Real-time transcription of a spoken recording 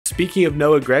speaking of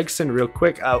Noah Gragson, real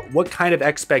quick, what kind of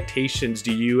expectations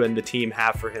do you and the team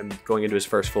have for him going into his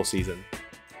first full season?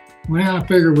 Well, I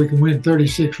figure we can win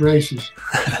 36 races.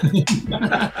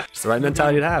 It's the right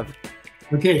mentality to have.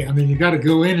 Okay, I mean, you got to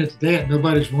go in at that.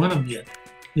 Nobody's won them yet.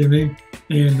 You know what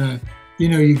I mean?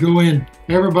 And, you go in,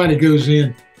 everybody goes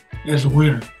in as a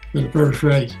winner for the first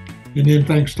race, and then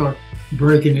things start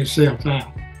breaking itself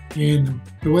out. And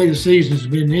the way the season's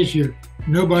been this year,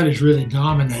 nobody's really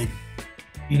dominating.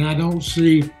 And I don't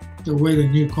see the way the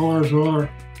new cars are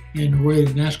and the way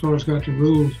the NASCAR's got the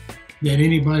rules that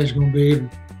anybody's going to be able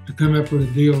to come up with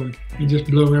a deal and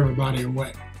just blow everybody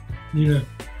away. You're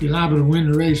liable to win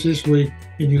the race this week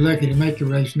and you're lucky to make the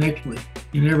race next week.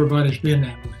 And everybody's been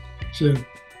that way. So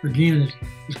again,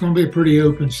 it's going to be a pretty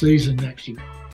open season next year.